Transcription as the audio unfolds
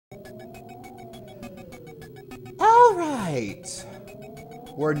Alright.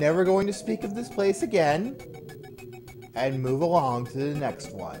 We're never going to speak of this place again. And move along to the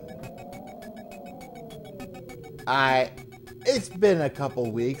next one. It's been a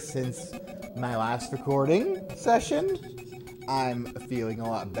couple weeks since my last recording session. I'm feeling a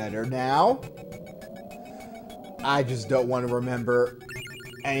lot better now. I just don't want to remember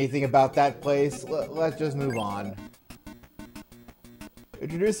anything about that place. Let's just move on.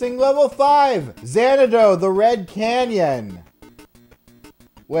 Introducing level 5, Xanadu, the Red Canyon.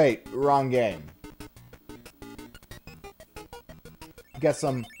 Wait, wrong game. Got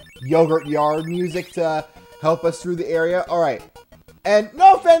some Yogurt Yard music to help us through the area. Alright. And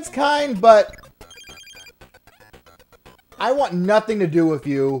no offense, kind, but I want nothing to do with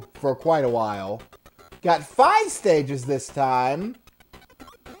you for quite a while. Got 5 stages this time,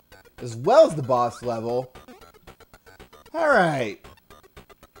 as well as the boss level. Alright.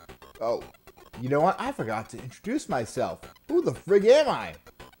 Oh, you know what? I forgot to introduce myself. Who the frig am I?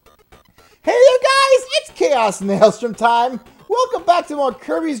 Hey there, guys! It's ChaosMaelstrom time! Welcome back to more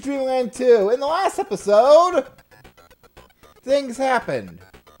Kirby's Dream Land 2. In the last episode, things happened.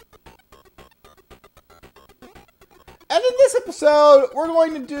 And in this episode, we're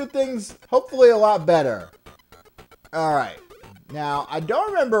going to do things hopefully a lot better. Alright. Now, I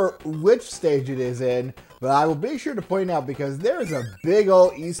don't remember which stage it is in, but I will be sure to point out because there is a big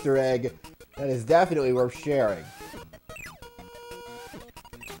old Easter egg that is definitely worth sharing.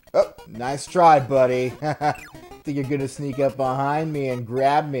 Oh, nice try, buddy. Think you're gonna sneak up behind me and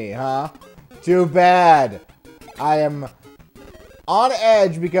grab me, huh? Too bad. I am on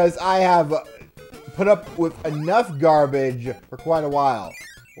edge because I have put up with enough garbage for quite a while.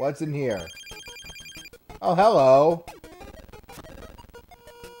 What's in here? Oh, hello.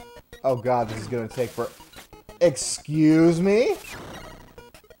 Oh god, this is gonna take for... Excuse me?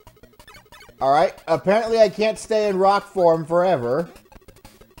 Alright, apparently I can't stay in rock form forever.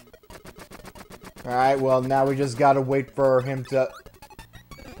 Alright, well now we just gotta wait for him to...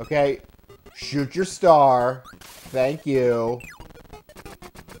 Okay, shoot your star. Thank you.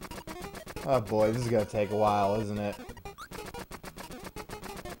 Oh boy, this is gonna take a while, isn't it?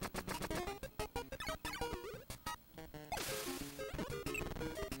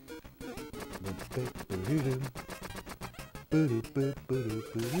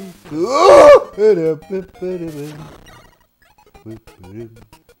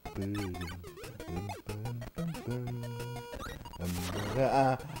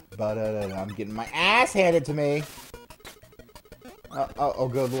 I'm getting my ass handed to me. Oh,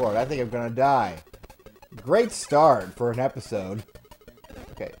 good lord. I think I'm gonna die. Great start for an episode.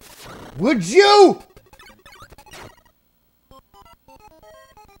 Okay. Would you?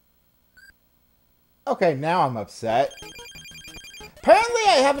 Okay, now I'm upset. Apparently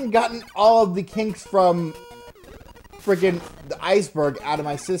I haven't gotten all of the kinks from friggin' the iceberg out of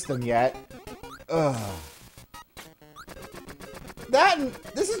my system yet. Ugh.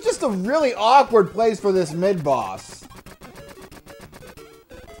 This is just a really awkward place for this mid-boss.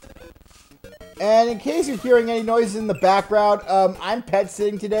 And in case you're hearing any noises in the background, I'm pet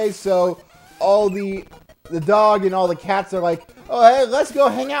sitting today, so all the dog and all the cats are like, oh hey, let's go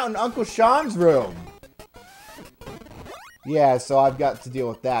hang out in Uncle Sean's room. Yeah, so I've got to deal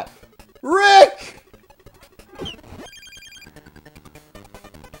with that. Rick!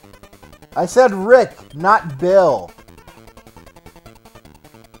 I said Rick, not Bill.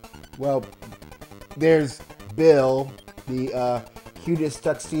 Well, there's Bill, the cutest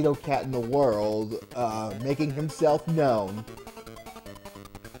tuxedo cat in the world, making himself known.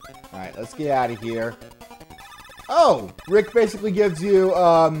 Alright, let's get out of here. Oh! Rick basically gives you,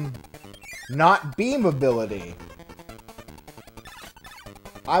 not beam ability.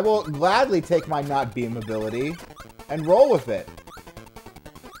 I will gladly take my not beam ability and roll with it.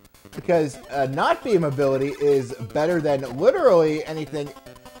 Because not beam ability is better than literally anything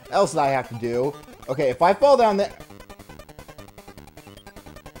else that I have to do. Okay, if I fall down there...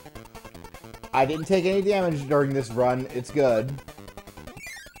 I didn't take any damage during this run. It's good.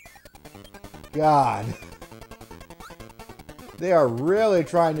 God. They are really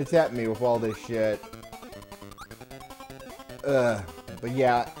trying to tempt me with all this shit. Ugh. But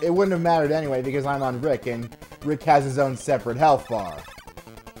yeah, it wouldn't have mattered anyway because I'm on Rick, and Rick has his own separate health bar.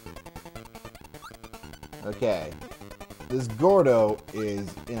 Okay. This Gordo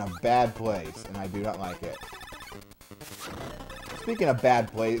is in a bad place, and I do not like it. Speaking of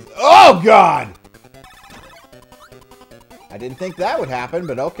bad place... Oh, God! I didn't think that would happen,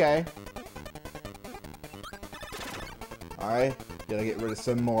 but okay. Alright, gotta get rid of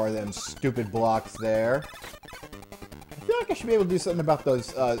some more of them stupid blocks there. I feel like I should be able to do something about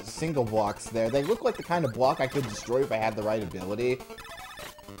those single blocks there. They look like the kind of block I could destroy if I had the right ability.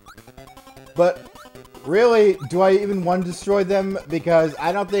 But really, do I even want to destroy them? Because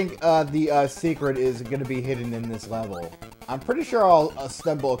I don't think the secret is going to be hidden in this level. I'm pretty sure I'll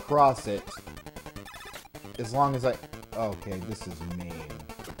stumble across it. As long as I... Okay, this is mean.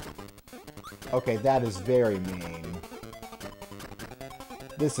 Okay, that is very mean.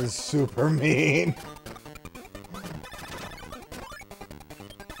 This is super mean.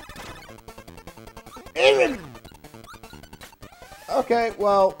 Okay,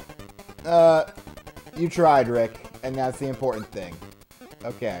 well, you tried, Rick, and that's the important thing.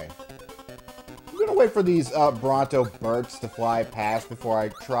 Okay. I'm gonna wait for these, Bronto Burts to fly past before I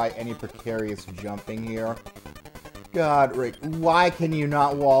try any precarious jumping here. God, Rick, why can you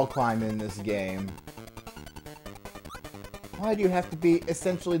not wall climb in this game? Why do you have to be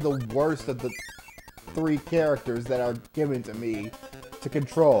essentially the worst of the 3 characters that are given to me to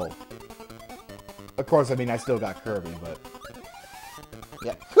control? Of course, I mean, I still got Kirby, but...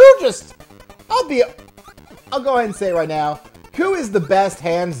 Yeah, I'll go ahead and say it right now. Ku is the best,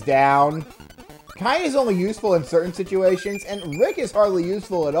 hands down. Kai is only useful in certain situations, and Rick is hardly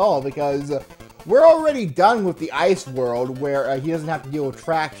useful at all, because we're already done with the ice world, where he doesn't have to deal with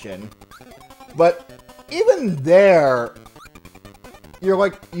traction. But even there, you're,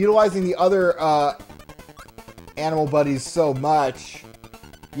 like, utilizing the other, animal buddies so much.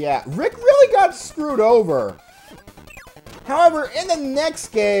 Yeah, Rick really got screwed over. However, in the next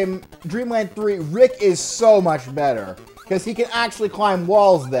game, Dreamland 3, Rick is so much better. Because he can actually climb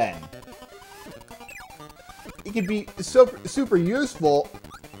walls then. He can be super useful.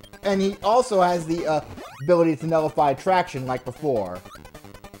 And he also has the ability to nullify traction like before.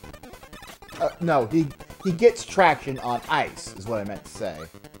 No, he gets traction on ice, is what I meant to say.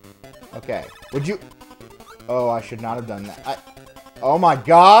 Okay, would you... Oh, I should not have done that. Oh my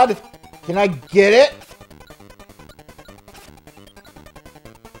god! Can I get it?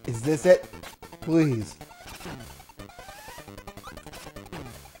 Is this it? Please.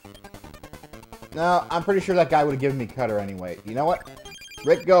 No, I'm pretty sure that guy would have given me Cutter anyway. You know what?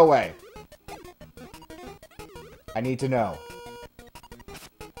 Rick, go away. I need to know.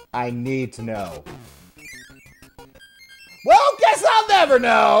 I need to know. Well, guess I'll never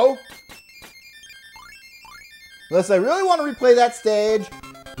know! Unless I really want to replay that stage,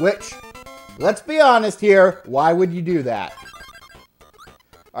 which, let's be honest here, why would you do that?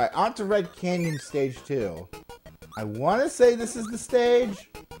 Alright, on to Red Canyon Stage 2. I want to say this is the stage,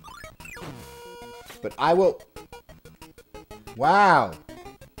 but I will... Wow.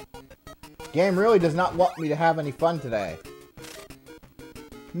 Game really does not want me to have any fun today.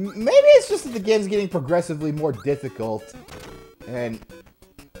 Maybe it's just that the game's getting progressively more difficult, and...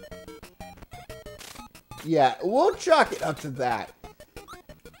 Yeah, we'll chalk it up to that.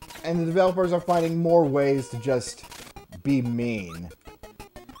 And the developers are finding more ways to just be mean.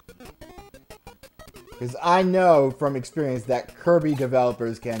 Because I know from experience that Kirby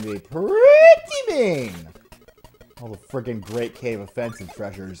developers can be pretty mean. All the freaking Great Cave offensive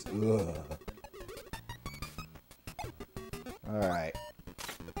treasures. Ugh. Alright.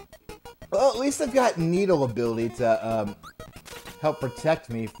 Well, at least I've got Needle ability to help protect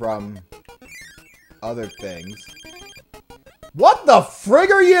me from other things. What the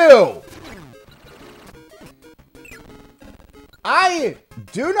frig are you? I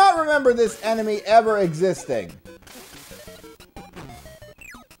do not remember this enemy ever existing.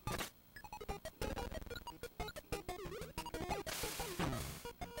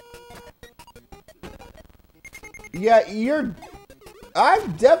 Yeah,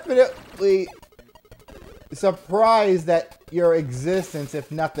 I'm definitely surprised at your existence,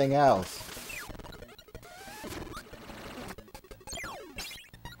 if nothing else.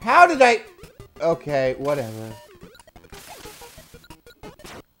 How did I... Okay, whatever.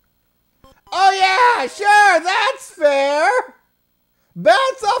 Oh yeah, sure, that's fair!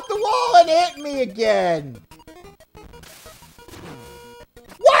 Bounce off the wall and hit me again!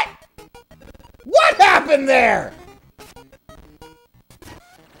 What? What happened there?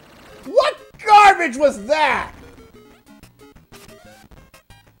 What garbage was that?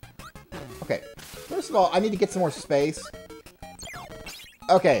 Okay, first of all, I need to get some more space.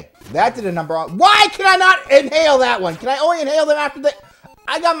 Okay, that did a number on... Why can I not inhale that one? Can I only inhale them after they...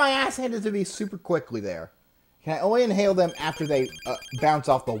 I got my ass handed to me super quickly there. Can I only inhale them after they bounce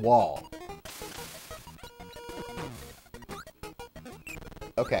off the wall?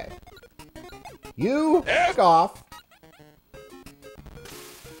 Okay. You back off.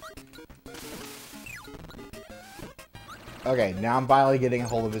 Okay, now I'm finally getting a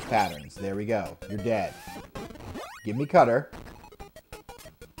hold of his patterns. There we go. You're dead. Give me cutter.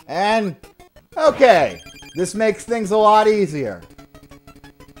 And, okay. This makes things a lot easier.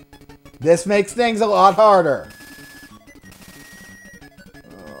 This makes things a lot harder.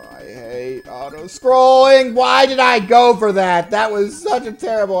 Oh, I hate auto-scrolling. Why did I go for that? That was such a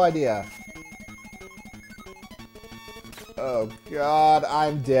terrible idea. Oh, God,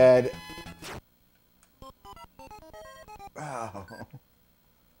 I'm dead. Oh.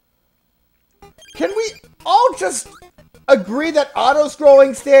 Can we all just agree that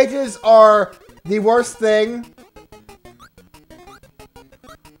auto-scrolling stages are the worst thing?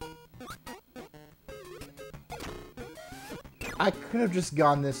 I could have just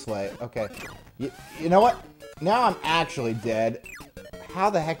gone this way. Okay. You know what? Now I'm actually dead.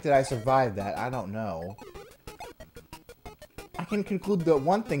 How the heck did I survive that? I don't know. I can conclude the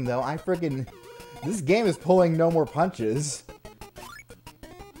one thing, though. This game is pulling no more punches.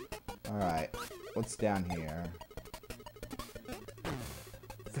 Alright. What's down here?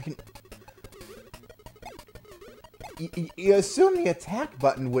 Freaking... You assume the attack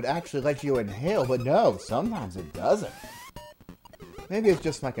button would actually let you inhale, but no, sometimes it doesn't. Maybe it's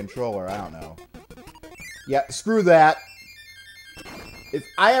just my controller, I don't know. Yeah, screw that. If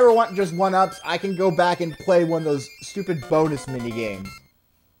I ever want just one-ups, I can go back and play one of those stupid bonus minigames.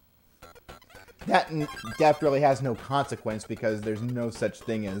 That death really has no consequence because there's no such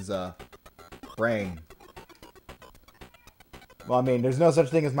thing as, brain. Well, I mean, there's no such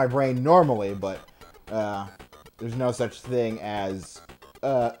thing as my brain normally, but, there's no such thing as,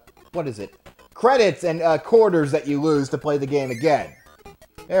 what is it? Credits and, quarters that you lose to play the game again.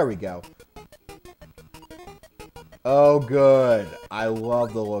 There we go. Oh, good. I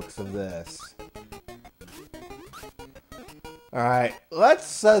love the looks of this. Alright, let's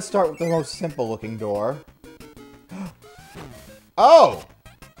start with the most simple-looking door. Oh!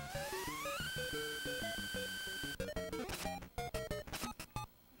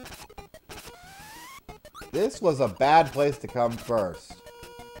 This was a bad place to come first.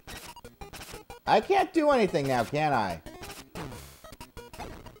 I can't do anything now, can I?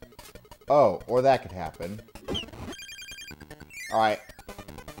 Oh, or that could happen. Alright.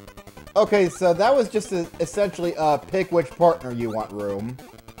 Okay, so that was just essentially a pick which partner you want room.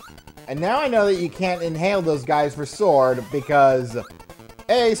 And now I know that you can't inhale those guys for sword because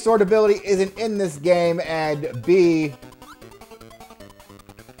A, sword ability isn't in this game, and B,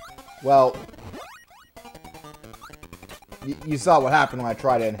 well, you saw what happened when I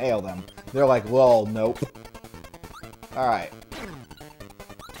tried to inhale them. They're like, lol, nope. Alright.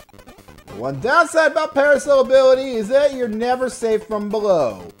 One downside about parasol ability is that you're never safe from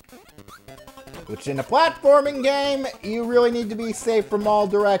below. Which in a platforming game, you really need to be safe from all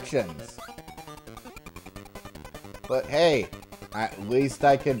directions. But hey, at least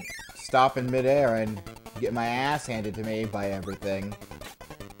I could stop in midair and get my ass handed to me by everything.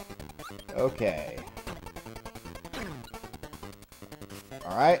 Okay.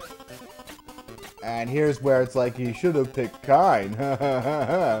 Alright. And here's where it's like, you should have picked kind.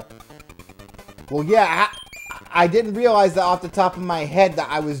 Well, yeah, I didn't realize that off the top of my head that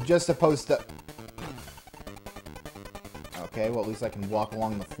I was just supposed to... Okay, well, at least I can walk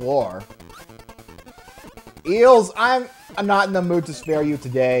along the floor. Eels, I'm not in the mood to spare you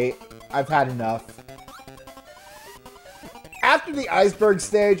today. I've had enough. After the iceberg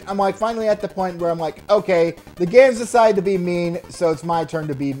stage, I'm like finally at the point where I'm like, okay, the game's decided to be mean, so it's my turn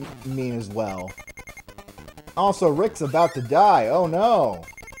to be mean as well. Also, Rick's about to die. Oh, no.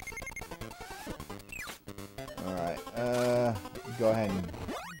 Alright, go ahead and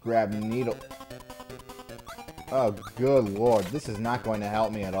grab needle. Oh, good lord. This is not going to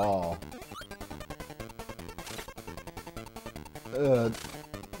help me at all.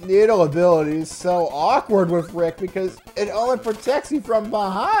 Needle ability is so awkward with Rick because it only protects you from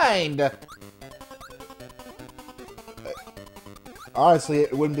behind. Honestly,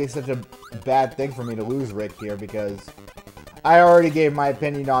 it wouldn't be such a bad thing for me to lose Rick here because I already gave my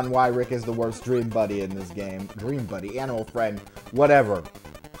opinion on why Rick is the worst dream buddy in this game. Dream buddy, animal friend, whatever.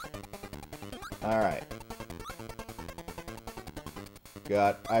 Alright.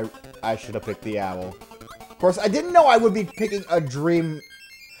 God, I should have picked the owl. Of course, I didn't know I would be picking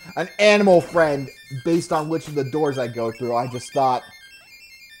an animal friend based on which of the doors I go through. I just thought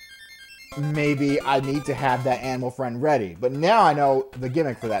maybe I need to have that animal friend ready. But now I know the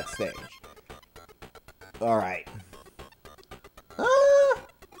gimmick for that stage. Alright.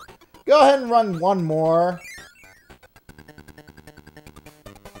 Go ahead and run one more.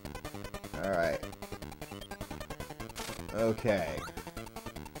 Alright. Okay.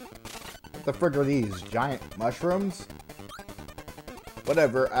 What the frick are these? Giant mushrooms?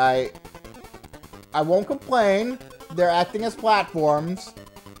 Whatever, I won't complain. they're acting as platforms,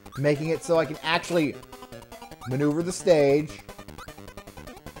 making it so I can actually maneuver the stage.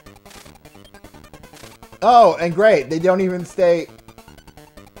 Oh, and great, they don't even stay...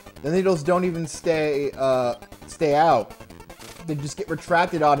 The needles don't even stay out. They just get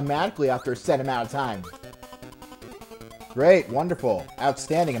retracted automatically after a set amount of time. Great, wonderful,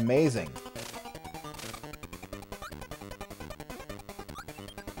 outstanding, amazing.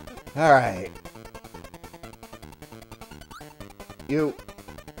 Alright. You,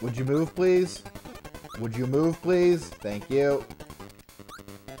 would you move, please? Would you move, please? Thank you.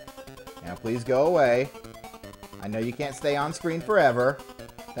 Now, please go away. I know you can't stay on screen forever.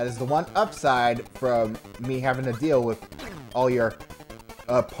 That is the one upside from me having to deal with all your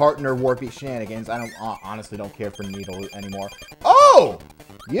partner warpy shenanigans. I don't honestly don't care for Needle anymore. Oh!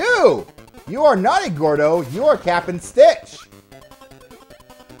 You! You are not a Gordo. You are Captain Stitch.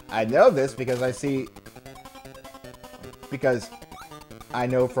 I know this because I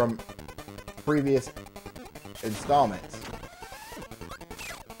know from previous installments.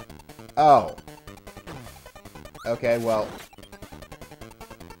 Oh. Okay, well.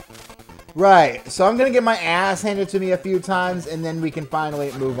 Right, so I'm gonna get my ass handed to me a few times, and then we can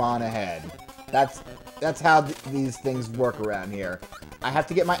finally move on ahead. That's how these things work around here. I have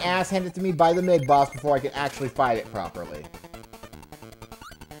to get my ass handed to me by the mid-boss before I can actually fight it properly.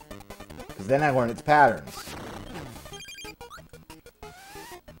 Because then I learn its patterns.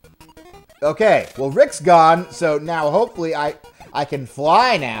 Okay, well Rick's gone, so now hopefully I can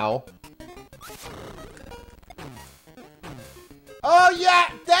fly now. Oh yeah,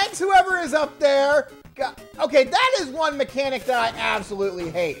 thanks whoever is up there. God. Okay, that is one mechanic that I absolutely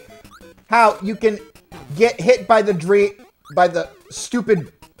hate. How you can get hit by the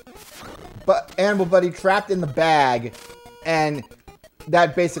stupid animal buddy trapped in the bag, and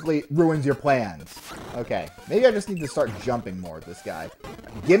that basically ruins your plans. Okay, maybe I just need to start jumping more at this guy.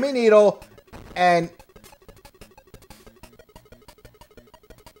 Give me Needle, and...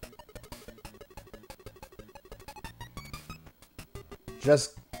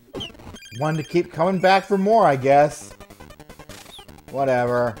 Just wanted to keep coming back for more, I guess.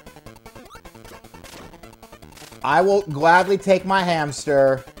 Whatever. I will gladly take my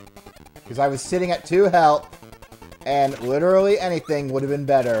hamster, because I was sitting at 2 health, and literally anything would have been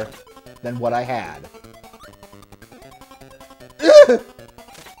better than what I had.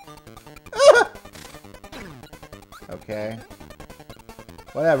 Okay.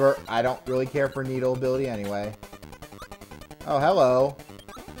 Whatever. I don't really care for Needle ability anyway. Oh, hello.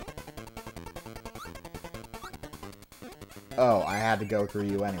 Oh, I had to go through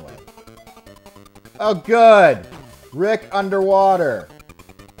you anyway. Oh, good! Rick underwater.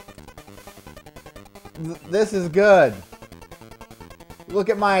 This is good. Look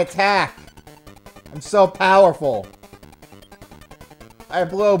at my attack. I'm so powerful. I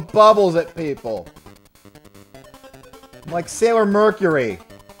blow bubbles at people. I'm like Sailor Mercury.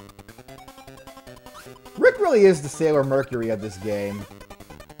 Rick really is the Sailor Mercury of this game.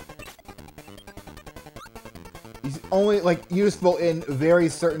 He's only, like, useful in very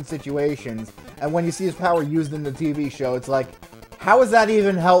certain situations. And when you see his power used in the TV show, it's like, how is that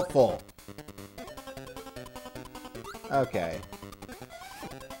even helpful? Okay.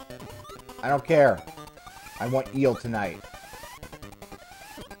 I don't care. I want eel tonight.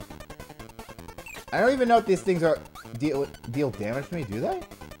 I don't even know if these things are deal damage to me, do they?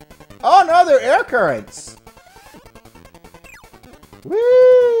 Oh no, they're air currents! Whee!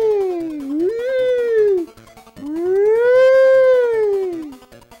 Whee! Whee!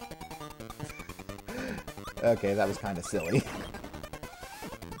 Okay, that was kind of silly.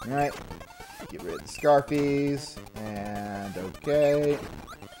 Alright. Get rid of the Scarfies. And okay.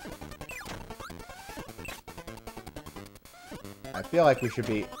 I feel like we should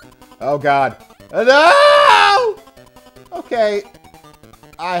be... Oh god. No! Okay.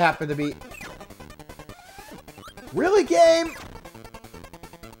 I happen to be... Really, game?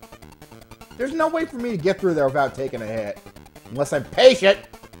 There's no way for me to get through there without taking a hit. Unless I'm patient.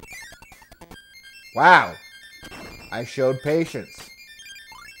 Wow. I showed patience.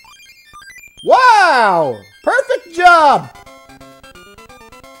 Wow! Perfect job!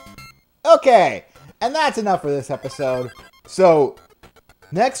 Okay. And that's enough for this episode. So,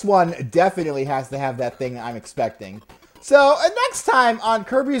 next one definitely has to have that thing I'm expecting. So, next time on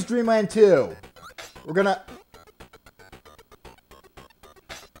Kirby's Dream Land 2, we're gonna...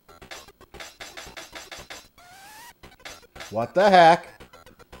 What the heck?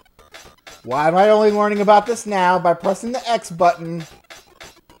 Why am I only learning about this now? By pressing the X button,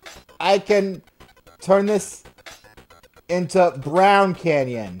 I can turn this into Brown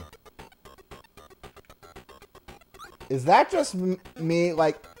Canyon. Is that just me,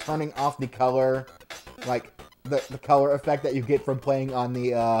 like, turning off the color, like, the color effect that you get from playing on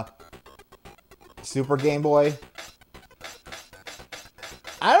the, Super Game Boy?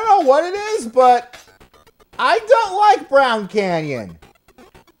 I don't know what it is, but I don't like Brown Canyon.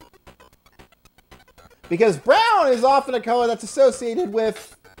 Because brown is often a color that's associated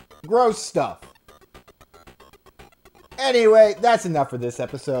with gross stuff. Anyway, that's enough for this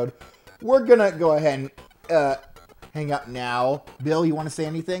episode. We're gonna go ahead and hang up now. Bill, you want to say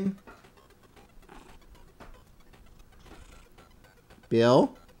anything?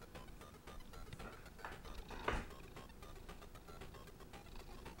 Bill?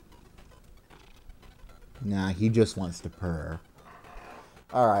 Nah, he just wants to purr.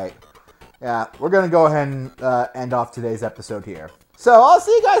 Alright. Yeah, we're going to go ahead and end off today's episode here. So, I'll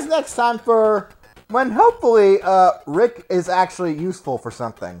see you guys next time for when hopefully Rick is actually useful for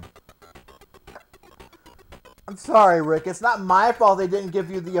something. I'm sorry, Rick. It's not my fault they didn't give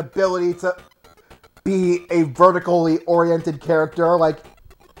you the ability to be a vertically oriented character. Like,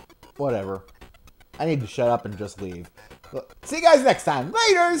 whatever. I need to shut up and just leave. See you guys next time.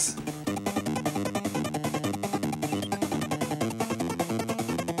 Laters!